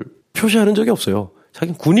매너를 표시하는 적이 없어요.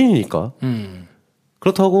 자기는 군인이니까.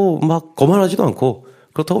 그렇다고 막 거만하지도 않고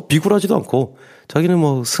그렇다고 비굴하지도 않고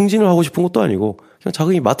자기는 승진을 하고 싶은 것도 아니고 그냥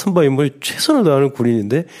자기 맡은 바 임무에 최선을 다하는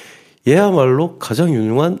군인인데 얘야말로 가장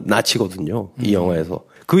유능한 나치거든요. 이 영화에서.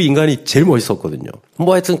 그 인간이 제일 멋있었거든요.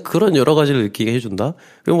 뭐 하여튼 그런 여러 가지를 느끼게 해준다.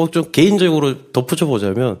 그리고 뭐 좀 개인적으로 덧붙여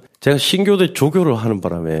보자면 제가 신교대 조교를 하는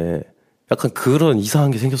바람에 약간 그런 이상한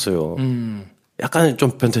게 생겼어요. 약간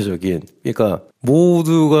좀 변태적인. 그러니까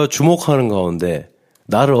모두가 주목하는 가운데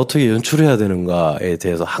나를 어떻게 연출해야 되는가에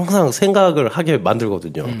대해서 항상 생각을 하게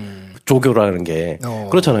만들거든요. 조교라는 게.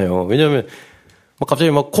 그렇잖아요. 왜냐하면 막 갑자기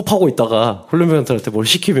막 코 파고 있다가 훈련병들한테 뭘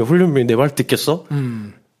시키면 훈련병이 내 말 듣겠어?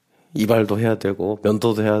 이발도 해야 되고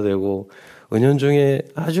면도도 해야 되고 은연중에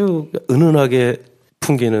아주 은은하게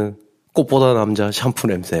풍기는 꽃보다 남자 샴푸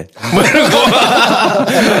냄새 뭐 이런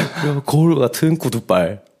거 거울 같은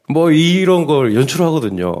구두발 뭐 이런 걸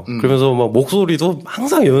연출하거든요. 그러면서 막 목소리도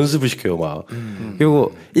항상 연습을 시켜요. 막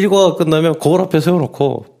그리고 일과가 끝나면 거울 앞에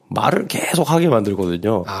세워놓고 말을 계속 하게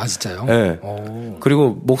만들거든요. 아 진짜요? 네.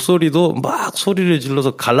 그리고 목소리도 막 소리를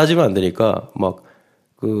질러서 갈라지면 안 되니까 막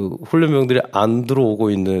그 훈련병들이 안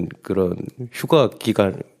들어오고 있는 그런 휴가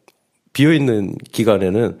기간 비어있는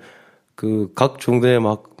기간에는 그 각 중대의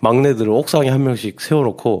막 막내들을 옥상에 한 명씩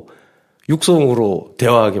세워놓고 육성으로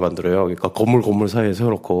대화하게 만들어요. 그러니까 건물 사이에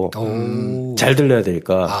세워놓고 잘 들려야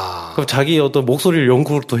되니까. 그럼 자기 어떤 목소리를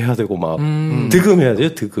연구를 또 해야 되고 막 득음해야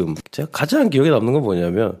돼요. 득음. 제가 가장 기억에 남는 건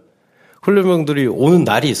뭐냐면 훈련병들이 오는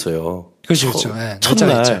날이 있어요. 그렇죠. 네,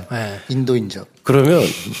 첫날 네. 인도인적. 그러면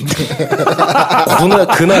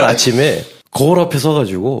그날 아침에 거울 앞에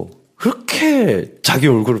서가지고 그렇게 자기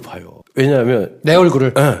얼굴을 봐요. 왜냐하면 내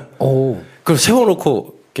얼굴을. 네. 그걸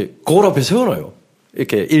세워놓고 이렇게 거울 앞에 세워놔요.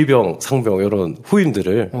 이렇게 일병, 상병 이런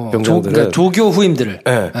후임들을 병장들은 그러니까 조교 후임들을.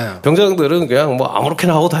 네. 병장들은 그냥 뭐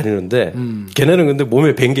아무렇게나 하고 다니는데 걔네는 근데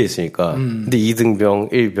몸에 밴 게 있으니까. 근데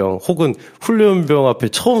 2등병, 1병 혹은 훈련병 앞에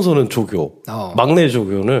처음 서는 조교, 막내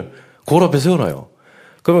조교는 거울 앞에 세워놔요.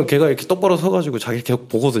 그러면 걔가 이렇게 똑바로 서가지고 자기 계속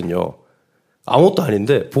보거든요. 아무것도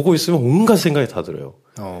아닌데 보고 있으면 온갖 생각이 다 들어요.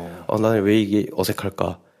 나는 왜 이게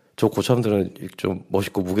어색할까? 저 고참들은 좀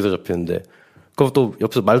멋있고 무기도 잡히는데 그럼 또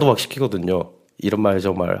옆에서 말도 막 시키거든요. 이런 말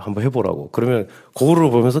저 말 한번 해보라고. 그러면 거울을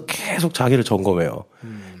보면서 계속 자기를 점검해요.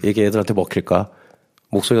 이게 애들한테 먹힐까?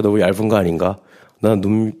 목소리가 너무 얇은 거 아닌가? 난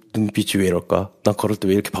눈빛이 왜 이럴까? 난 걸을 때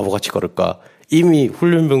왜 이렇게 바보같이 걸을까? 이미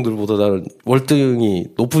훈련병들보다 나는 월등히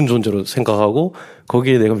높은 존재로 생각하고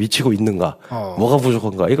거기에 내가 미치고 있는가? 뭐가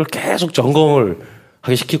부족한가? 이걸 계속 점검을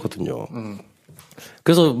하게 시키거든요.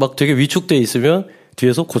 그래서 막 되게 위축돼 있으면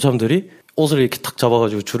뒤에서 고참들이 옷을 이렇게 탁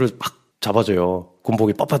잡아가지고 줄을 막 잡아줘요.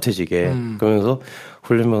 군복이 빳빳해지게. 그러면서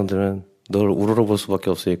훈련병들은 널 우러러 볼 수밖에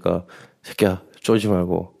없으니까 새끼야 쫄지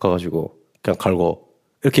말고 가가지고 그냥 갈고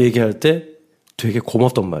이렇게 얘기할 때 되게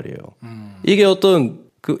고맙단 말이에요. 이게 어떤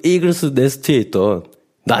그 이글스 네스트에 있던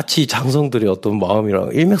나치 장성들의 어떤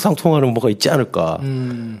마음이랑 일맥상통하는 뭐가 있지 않을까.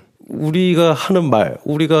 우리가 하는 말,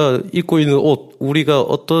 우리가 입고 있는 옷, 우리가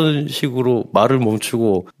어떤 식으로 말을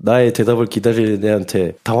멈추고 나의 대답을 기다리는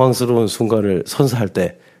애한테 당황스러운 순간을 선사할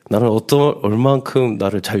때 나는 얼만큼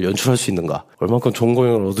나를 잘 연출할 수 있는가, 얼만큼 좋은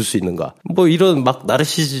공연을 얻을 수 있는가, 뭐 이런 막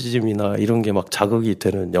나르시즘이나 이런 게 막 자극이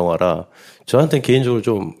되는 영화라 저한테는 개인적으로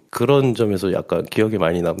좀 그런 점에서 약간 기억에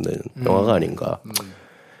많이 남는 영화가 아닌가.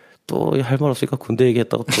 또 할 말 없으니까 군대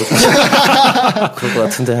얘기했다고 또 그럴 것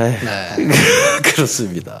같은데 네.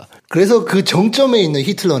 그렇습니다. 그래서 그 정점에 있는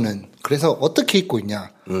히틀러는 그래서 어떻게 입고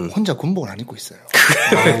있냐? 혼자 군복을 안 입고 있어요.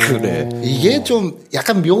 그래. 이게 좀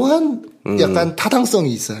약간 묘한 약간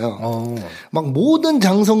타당성이 있어요. 막 모든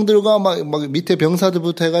장성들과 막 밑에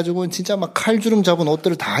병사들부터 해가지고 진짜 막 칼주름 잡은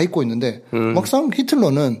옷들을 다 입고 있는데 막상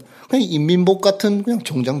히틀러는 그냥 인민복 같은 그냥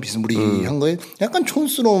정장 비스무리한 거에 약간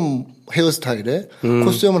촌스러운 헤어스타일에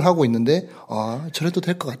코스튬을 하고 있는데 저래도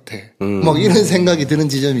될 것 같아. 막 이런 생각이 드는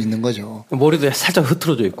지점이 있는 거죠. 머리도 살짝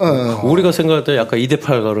흐트러져 있고 우리가 생각할 때 약간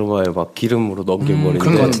 2대8 가르마에 막 기름으로 넘긴 머리인데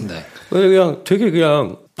그런 것 같은데. 그냥 되게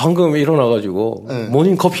그냥 방금 일어나가지고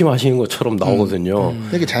모닝 커피 마시는 것처럼 나오거든요.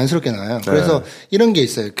 되게 자연스럽게 나와요. 그래서 이런 게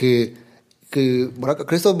있어요. 뭐랄까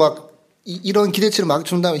그래서 막 이런 기대치를 막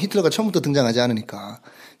준 다음에 히틀러가 처음부터 등장하지 않으니까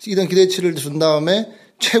이런 기대치를 준 다음에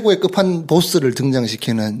최고의 끝판 보스를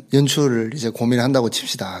등장시키는 연출을 이제 고민을 한다고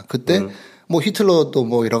칩시다. 그때 뭐 히틀러도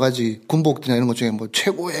뭐 여러 가지 군복이나 이런 것 중에 뭐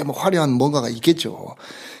최고의 뭐 화려한 뭔가가 있겠죠.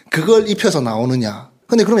 그걸 입혀서 나오느냐.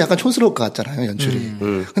 근데 그러면 약간 촌스러울 것 같잖아요, 연출이.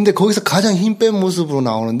 근데 거기서 가장 힘 뺀 모습으로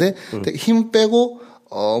나오는데 힘 빼고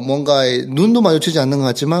뭔가 눈도 마주치지 않는 것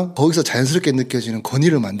같지만 거기서 자연스럽게 느껴지는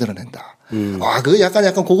권위를 만들어낸다. 그거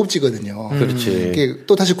약간 고급지거든요. 그렇지.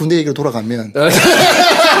 또 다시 군대 얘기로 돌아가면.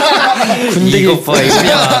 군대 이것 봐,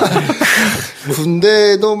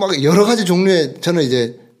 군대도 막 여러 가지 종류의, 저는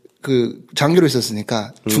이제 그 장교로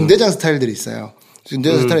있었으니까 중대장 스타일들이 있어요.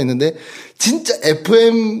 중대장 스타일이 있는데 진짜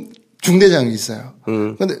FM 중대장이 있어요.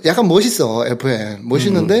 근데 약간 멋있어, FM.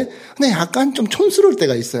 멋있는데, 근데 약간 좀 촌스러울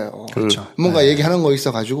때가 있어요. 그렇죠. 뭔가 얘기하는 거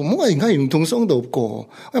있어가지고, 뭔가 인간 융통성도 없고,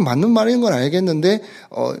 그냥 맞는 말인 건 알겠는데,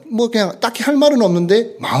 뭐 그냥 딱히 할 말은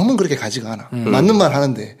없는데, 마음은 그렇게 가지가 않아. 맞는 말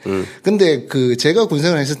하는데. 근데 제가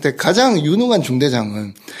군생활 했을 때 가장 유능한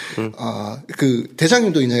중대장은,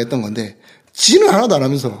 대장님도 인정했던 건데, 지는 하나도 안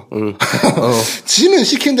하면서, 지는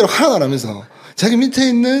시키는 대로 하나도 안 하면서, 자기 밑에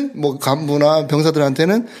있는 뭐 간부나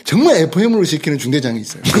병사들한테는 정말 FM으로 시키는 중대장이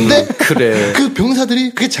있어요. 근데 그래. 그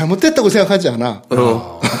병사들이 그게 잘못됐다고 생각하지 않아.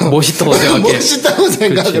 멋있다고 생각해. 멋있다고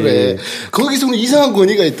생각을 해. 거기서는 이상한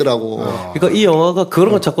권위가 있더라고. 그러니까 이 영화가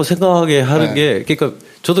그런 걸 자꾸 생각하게 하는 게, 그러니까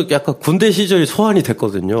저도 약간 군대 시절이 소환이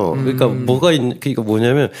됐거든요. 그러니까 그러니까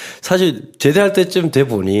뭐냐면 사실 제대할 때쯤 돼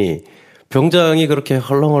보니 병장이 그렇게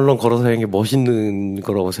헐렁헐렁 걸어 다니는 게 멋있는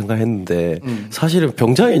거라고 생각했는데 사실은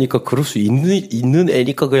병장이니까 그럴 수 있는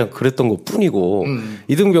애니까 그냥 그랬던 것 뿐이고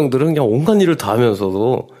이등병들은 그냥 온갖 일을 다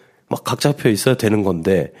하면서도 막 각 잡혀 있어야 되는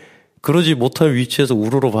건데 그러지 못할 위치에서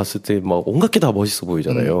우러러 봤을 때 막 온갖 게 다 멋있어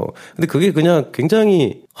보이잖아요. 근데 그게 그냥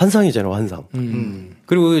굉장히 환상이잖아요, 환상.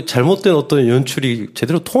 그리고 잘못된 어떤 연출이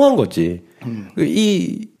제대로 통한 거지.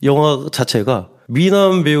 이 영화 자체가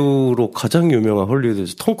미남 배우로 가장 유명한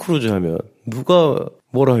헐리우드에서 톰 크루즈 하면 누가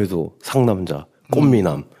뭐라 해도 상남자,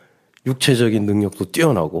 꽃미남, 육체적인 능력도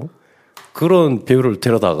뛰어나고 그런 배우를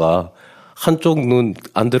데려다가 한쪽 눈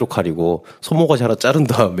안대로 가리고 손모가지 하나 자른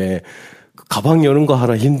다음에 가방 여는 거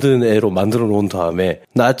하나 힘든 애로 만들어 놓은 다음에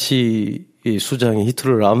나치 수장이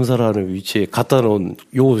히틀러를 암살하는 위치에 갖다 놓은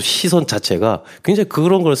요 시선 자체가 굉장히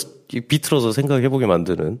그런 걸 비틀어서 생각해보게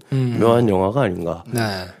만드는 묘한 영화가 아닌가. 네.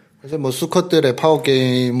 그래서 뭐 수컷들의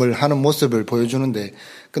파워게임을 하는 모습을 보여주는데,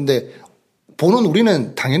 근데 보는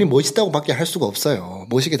우리는 당연히 멋있다고 밖에 할 수가 없어요.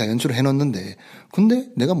 멋있게 다 연출을 해놓는데, 근데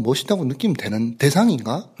내가 멋있다고 느끼면 되는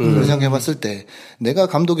대상인가? 그런 생각해봤을 때 내가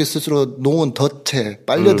감독이 스스로 놓은 덫에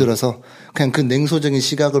빨려들어서 그냥 그 냉소적인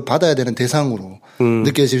시각을 받아야 되는 대상으로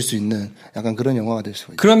느껴질 수 있는 약간 그런 영화가 될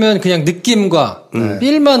수가 있죠. 그러면 그냥 느낌과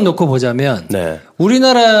필만 놓고 보자면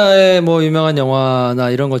우리나라의 뭐 유명한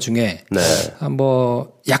영화나 이런 것 중에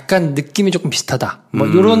뭐 약간 느낌이 조금 비슷하다. 뭐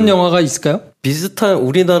이런 영화가 있을까요?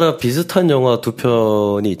 우리나라 비슷한 영화 두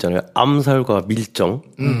편이 있잖아요. 암살과 밀정.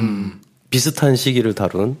 비슷한 시기를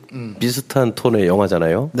다룬 비슷한 톤의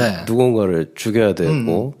영화잖아요. 네. 누군가를 죽여야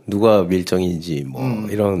되고 누가 밀정인지 뭐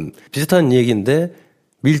이런 비슷한 얘기인데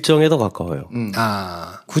밀정에 더 가까워요.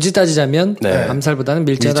 굳이 따지자면 암살보다는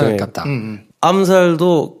밀정에 더 가깝다.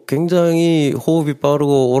 암살도 굉장히 호흡이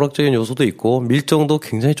빠르고 오락적인 요소도 있고 밀정도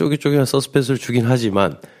굉장히 쫄깃쫄깃한 서스펜스를 주긴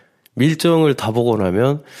하지만 밀정을 다 보고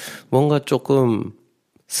나면 뭔가 조금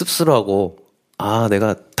씁쓸하고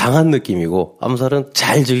내가 당한 느낌이고 암살은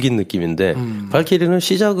잘 즐긴 느낌인데 발키리는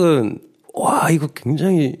시작은 와 이거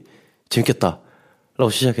굉장히 재밌겠다라고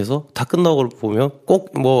시작해서 다 끝나고 보면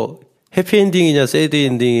꼭 뭐 해피엔딩이냐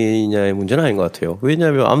새드엔딩이냐의 문제는 아닌 것 같아요.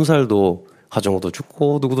 왜냐하면 암살도 하정우도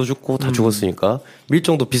죽고 누구도 죽고 다 죽었으니까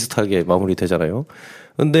밀정도 비슷하게 마무리되잖아요.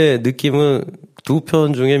 근데 느낌은 두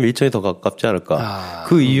편 중에 밀정이 더 가깝지 않을까.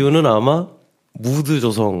 그 이유는 아마 무드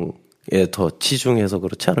조성에 더 치중해서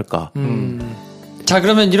그렇지 않을까. 자,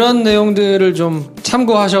 그러면 이런 내용들을 좀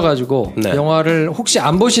참고하셔가지고 영화를 혹시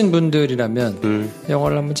안 보신 분들이라면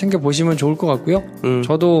영화를 한번 챙겨보시면 좋을 것 같고요.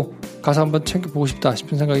 저도 가서 한번 챙겨보고 싶다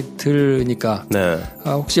싶은 생각이 드니까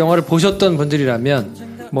혹시 영화를 보셨던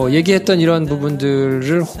분들이라면 뭐 얘기했던 이런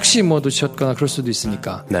부분들을 혹시 뭐 놓치셨거나 그럴 수도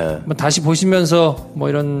있으니까 한번 다시 보시면서 뭐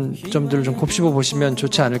이런 점들을 좀 곱씹어 보시면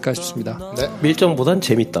좋지 않을까 싶습니다. 밀정보단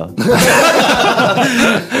재밌다.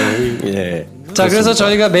 예. 자, 그래서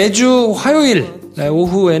저희가 매주 화요일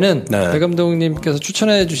오후에는 배 감독님께서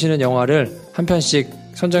추천해 주시는 영화를 한 편씩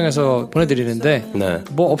선정해서 보내드리는데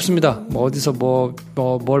뭐 없습니다. 뭐 어디서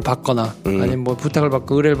뭘 받거나 아니면 뭐 부탁을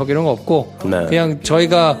받고 의뢰를 받고 이런 거 없고 그냥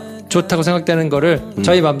저희가 좋다고 생각되는 거를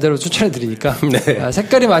저희 맘대로 추천해 드리니까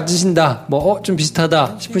색깔이 맞으신다, 뭐 좀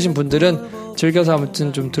비슷하다 싶으신 분들은 즐겨서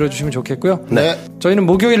아무튼 좀 들어주시면 좋겠고요. 저희는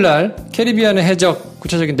목요일 날 캐리비안의 해적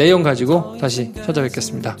구체적인 내용 가지고 다시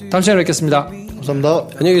찾아뵙겠습니다. 다음 시간에 뵙겠습니다. 감사합니다.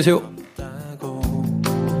 안녕히 계세요.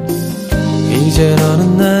 이제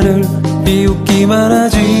너는 나를 비웃기만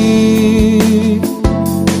하지.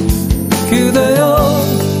 그대여,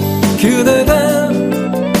 그대가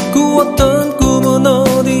꾸었던 꿈은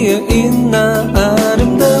어디에 있나.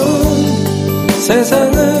 아름다운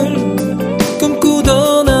세상을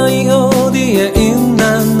꿈꾸던 아이 어디에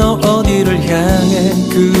있나. 너 어디를 향해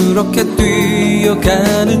그렇게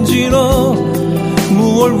뛰어가는지, 너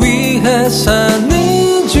무얼 위해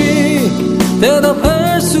사는지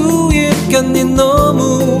대답할 수 있겠니.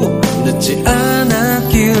 너무 늦지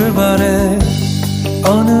않았길 바래.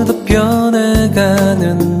 어느덧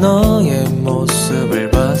변해가는 너의 모습을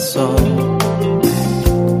봤어.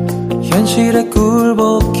 현실에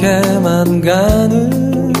굴복해만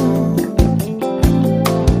가는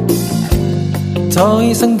더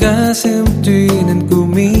이상 가슴 뛰는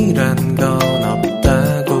꿈이란 건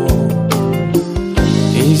없다고.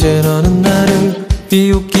 이제 너는 나를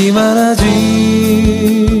비웃기만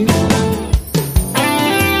하지.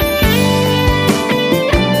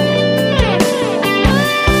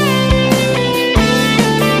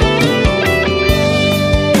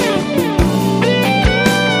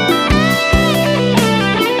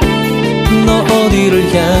 너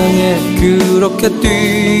어디를 향해 그렇게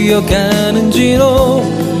뛰어가는지, 너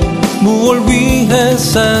무얼 위해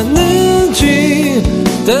사는지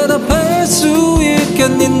대답할 수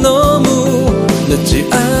있겠니. 너무 늦지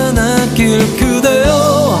않았길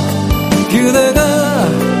그대여. 그대가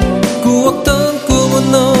꾸었던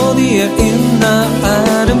꿈은 어디에 있나.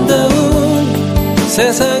 아름다운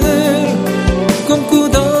세상을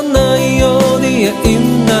꿈꾸던 나이 어디에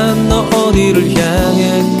있나. 너 어디를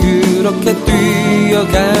향해 그렇게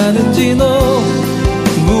뛰어가는지, 너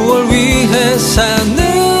무얼 위해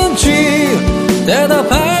사는지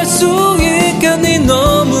대답할 수 있겠니.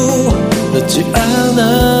 너무 늦지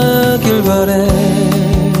않았길 바래.